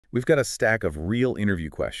We've got a stack of real interview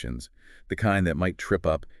questions, the kind that might trip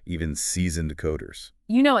up even seasoned coders.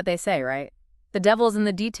 You know what they say, right? The devil's in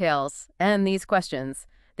the details, and these questions,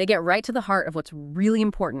 they get right to the heart of what's really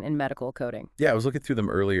important in medical coding. Yeah, I was looking through them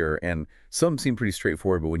earlier, and some seem pretty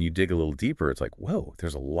straightforward, but when you dig a little deeper, it's like, whoa,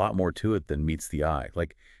 there's a lot more to it than meets the eye.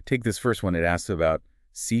 Like, take this first one. It asks about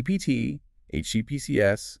CPT,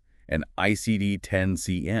 HCPCS, and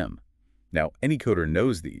ICD-10-CM. Now, any coder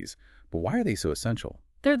knows these, but why are they so essential?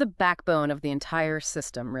 They're the backbone of the entire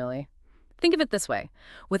system, really. Think of it this way.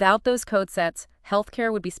 Without those code sets,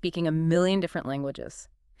 healthcare would be speaking a million different languages.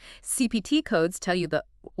 CPT codes tell you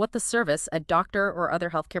what the service a doctor or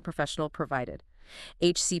other healthcare professional provided.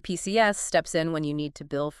 HCPCS steps in when you need to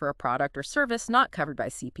bill for a product or service not covered by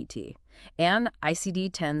CPT. And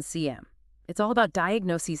ICD-10-CM. It's all about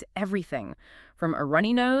diagnoses everything, from a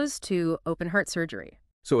runny nose to open heart surgery.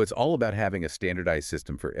 So it's all about having a standardized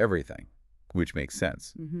system for everything, which makes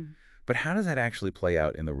sense. But how does that actually play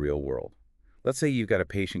out in the real world? Let's say you've got a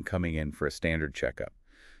patient coming in for a standard checkup.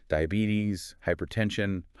 Diabetes,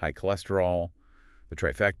 hypertension, high cholesterol, the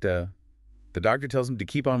trifecta. The doctor tells them to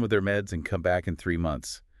keep on with their meds and come back in 3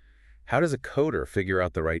 months. How does a coder figure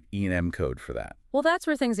out the right E&M code for that? Well, that's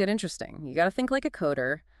where things get interesting. You got to think like a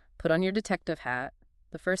coder, put on your detective hat.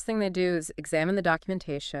 The first thing they do is examine the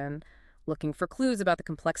documentation, looking for clues about the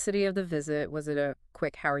complexity of the visit. Was it a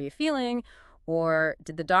quick, how are you feeling? Or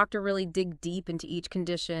did the doctor really dig deep into each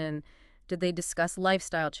condition? Did they discuss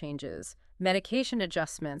lifestyle changes, medication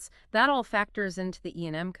adjustments? That all factors into the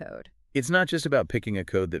E&M code. It's not just about picking a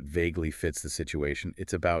code that vaguely fits the situation.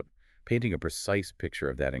 It's about painting a precise picture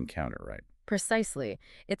of that encounter, right? Precisely.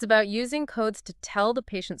 It's about using codes to tell the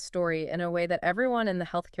patient's story in a way that everyone in the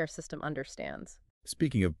healthcare system understands.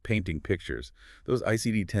 Speaking of painting pictures, those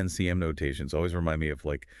ICD-10-CM notations always remind me of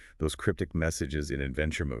like those cryptic messages in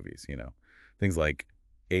adventure movies. Things like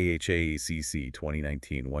AHACC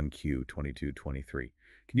 2019 1Q 2223.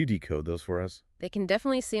 Can you decode those for us? They can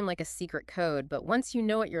definitely seem like a secret code, but once you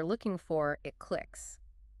know what you're looking for, it clicks.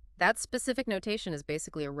 That specific notation is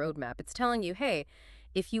basically a roadmap. It's telling you, hey,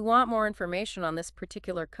 if you want more information on this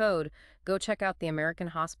particular code, go check out the American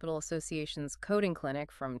Hospital Association's coding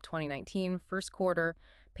clinic from 2019, first quarter,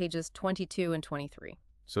 pages 22 and 23.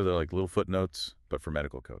 So they're like little footnotes, but for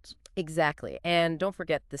medical codes. Exactly. And don't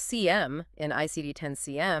forget the CM in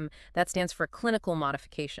ICD-10-CM, that stands for clinical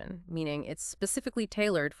modification, meaning it's specifically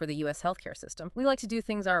tailored for the U.S. healthcare system. We like to do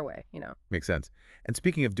things our way. Makes sense. And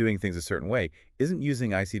speaking of doing things a certain way, isn't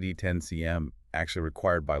using ICD-10-CM actually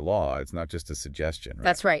required by law? It's not just a suggestion, right?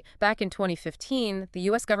 That's right. Back in 2015, the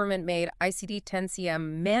U.S. government made ICD-10-CM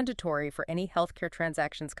mandatory for any healthcare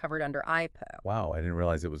transactions covered under IPO. Wow, I didn't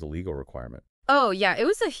realize it was a legal requirement. Oh, yeah, it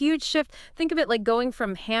was a huge shift. Think of it like going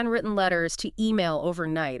from handwritten letters to email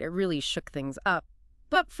overnight. It really shook things up,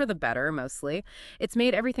 but for the better, mostly. It's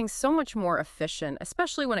made everything so much more efficient,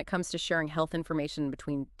 especially when it comes to sharing health information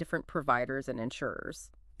between different providers and insurers.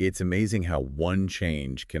 It's amazing how one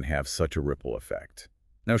change can have such a ripple effect.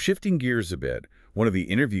 Now, shifting gears a bit, one of the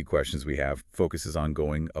interview questions we have focuses on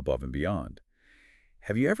going above and beyond.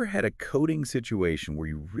 Have you ever had a coding situation where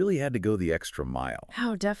you really had to go the extra mile?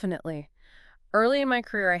 Oh, definitely. Early in my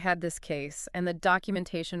career, I had this case, and the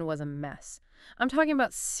documentation was a mess. I'm talking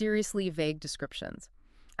about seriously vague descriptions.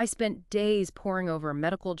 I spent days poring over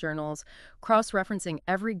medical journals, cross-referencing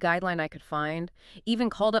every guideline I could find, even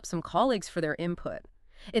called up some colleagues for their input.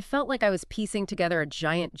 It felt like I was piecing together a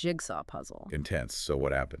giant jigsaw puzzle. Intense. So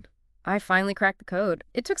what happened? I finally cracked the code.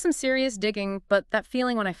 It took some serious digging, but that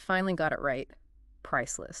feeling when I finally got it right,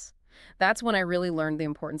 priceless. That's when I really learned the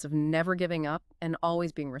importance of never giving up and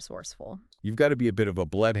always being resourceful. You've got to be a bit of a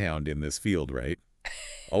bloodhound in this field, right?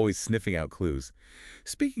 Always sniffing out clues.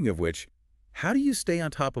 Speaking of which, how do you stay on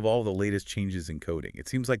top of all the latest changes in coding? It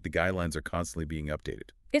seems like the guidelines are constantly being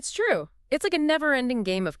updated. It's true. It's like a never-ending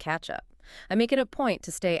game of catch-up. I make it a point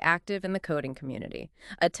to stay active in the coding community,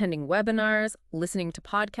 attending webinars, listening to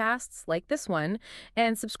podcasts like this one,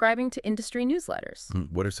 and subscribing to industry newsletters.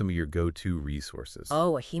 What are some of your go-to resources?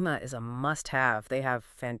 Oh, AHIMA is a must-have. They have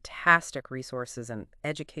fantastic resources and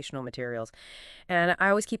educational materials. And I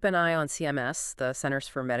always keep an eye on CMS, the Centers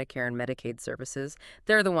for Medicare and Medicaid Services.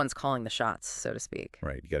 They're the ones calling the shots, so to speak.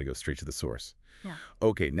 Right, you got to go straight to the source. Yeah.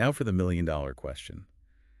 Okay, now for the million-dollar question.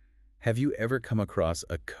 Have you ever come across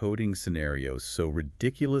a coding scenario so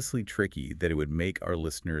ridiculously tricky that it would make our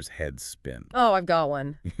listeners' heads spin? Oh, I've got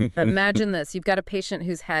one. Imagine this. You've got a patient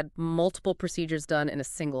who's had multiple procedures done in a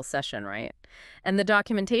single session, right? And the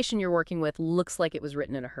documentation you're working with looks like it was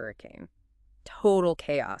written in a hurricane. Total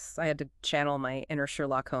chaos. I had to channel my inner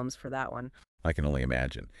Sherlock Holmes for that one. I can only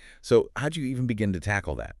imagine. So how'd you even begin to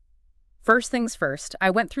tackle that? First things first,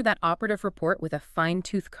 I went through that operative report with a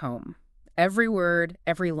fine-tooth comb. Every word,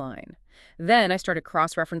 every line. Then I started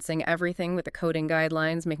cross-referencing everything with the coding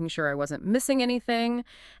guidelines, making sure I wasn't missing anything.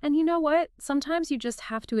 And you know what? Sometimes you just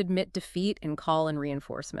have to admit defeat and call in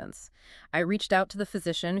reinforcements. I reached out to the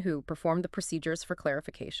physician who performed the procedures for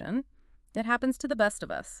clarification. It happens to the best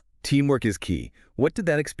of us. Teamwork is key. What did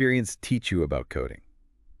that experience teach you about coding?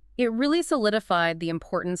 It really solidified the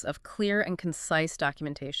importance of clear and concise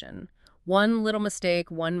documentation. One little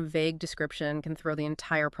mistake, one vague description can throw the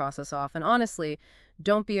entire process off. And honestly,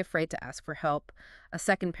 don't be afraid to ask for help. A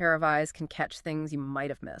second pair of eyes can catch things you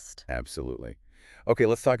might have missed. Absolutely. Okay,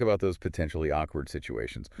 let's talk about those potentially awkward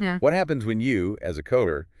situations. Yeah. What happens when you, as a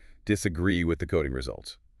coder, disagree with the coding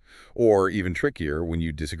results? Or even trickier, when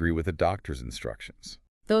you disagree with a doctor's instructions?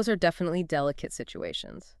 Those are definitely delicate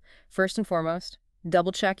situations. First and foremost,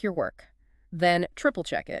 double check your work. Then triple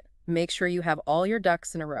check it. Make sure you have all your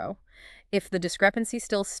ducks in a row. If the discrepancy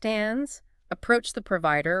still stands, approach the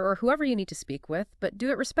provider or whoever you need to speak with, but do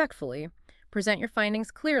it respectfully. Present your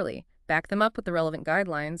findings clearly, back them up with the relevant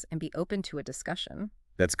guidelines, and be open to a discussion.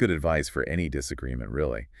 That's good advice for any disagreement,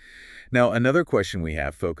 really. Now, another question we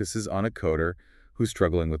have focuses on a coder who's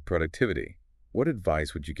struggling with productivity. What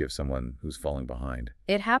advice would you give someone who's falling behind?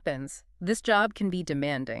 It happens. This job can be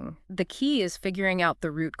demanding. The key is figuring out the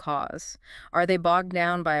root cause. Are they bogged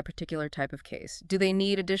down by a particular type of case? Do they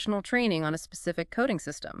need additional training on a specific coding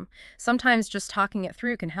system? Sometimes just talking it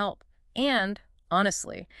through can help. And,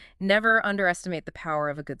 honestly, never underestimate the power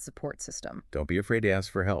of a good support system. Don't be afraid to ask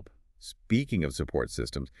for help. Speaking of support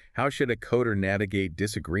systems, how should a coder navigate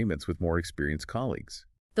disagreements with more experienced colleagues?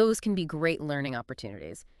 Those can be great learning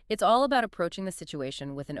opportunities. It's all about approaching the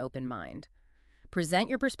situation with an open mind. Present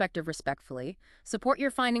your perspective respectfully, support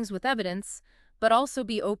your findings with evidence, but also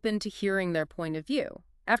be open to hearing their point of view.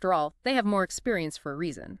 After all, they have more experience for a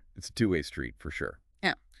reason. It's a two-way street, for sure.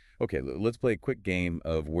 Yeah. Okay, let's play a quick game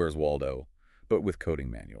of Where's Waldo, but with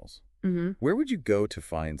coding manuals. Mm-hmm. Where would you go to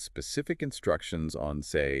find specific instructions on,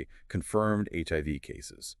 say, confirmed HIV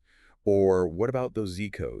cases? Or what about those Z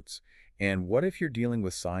codes? And what if you're dealing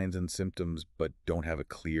with signs and symptoms but don't have a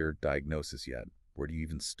clear diagnosis yet? Where do you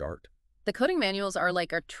even start? The coding manuals are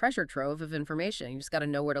like a treasure trove of information. You just got to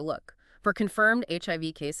know where to look. For confirmed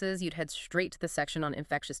HIV cases, you'd head straight to the section on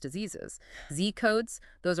infectious diseases. Z codes,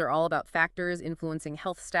 those are all about factors influencing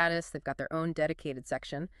health status. They've got their own dedicated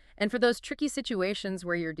section. And for those tricky situations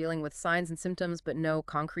where you're dealing with signs and symptoms but no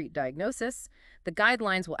concrete diagnosis, the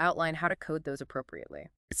guidelines will outline how to code those appropriately.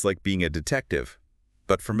 It's like being a detective,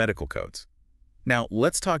 but for medical codes. Now,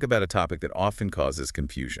 let's talk about a topic that often causes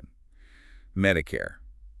confusion. Medicare.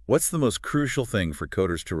 What's the most crucial thing for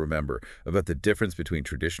coders to remember about the difference between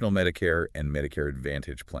traditional Medicare and Medicare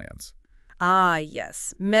Advantage plans? Ah,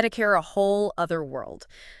 yes. Medicare, a whole other world.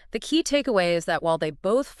 The key takeaway is that while they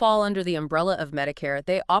both fall under the umbrella of Medicare,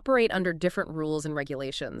 they operate under different rules and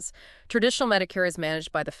regulations. Traditional Medicare is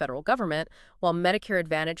managed by the federal government, while Medicare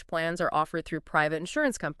Advantage plans are offered through private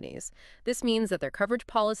insurance companies. This means that their coverage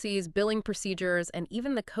policies, billing procedures, and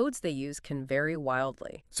even the codes they use can vary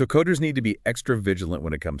wildly. So coders need to be extra vigilant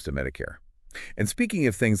when it comes to Medicare. And speaking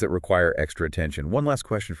of things that require extra attention, one last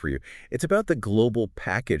question for you. It's about the global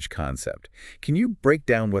package concept. Can you break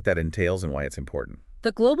down what that entails and why it's important?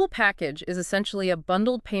 The global package is essentially a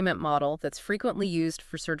bundled payment model that's frequently used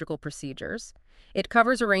for surgical procedures. It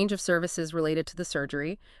covers a range of services related to the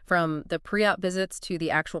surgery, from the pre-op visits to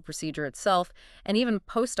the actual procedure itself, and even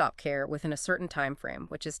post-op care within a certain time frame,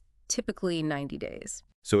 which is typically 90 days.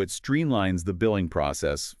 So it streamlines the billing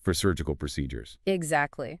process for surgical procedures.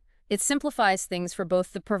 Exactly. It simplifies things for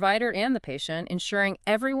both the provider and the patient, ensuring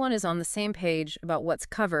everyone is on the same page about what's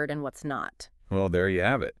covered and what's not. Well, there you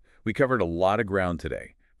have it. We covered a lot of ground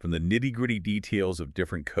today, from the nitty-gritty details of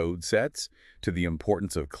different code sets to the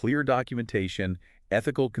importance of clear documentation,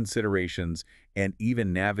 ethical considerations, and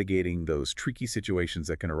even navigating those tricky situations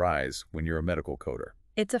that can arise when you're a medical coder.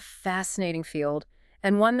 It's a fascinating field,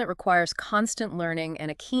 and one that requires constant learning and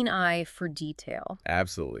a keen eye for detail.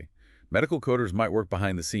 Absolutely. Medical coders might work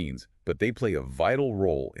behind the scenes, but they play a vital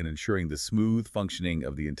role in ensuring the smooth functioning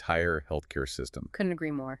of the entire healthcare system. Couldn't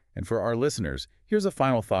agree more. And for our listeners, here's a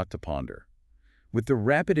final thought to ponder. With the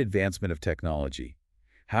rapid advancement of technology,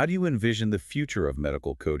 how do you envision the future of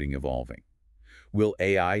medical coding evolving? Will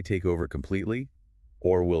AI take over completely,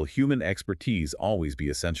 or will human expertise always be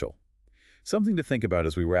essential? Something to think about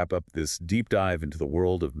as we wrap up this deep dive into the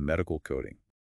world of medical coding.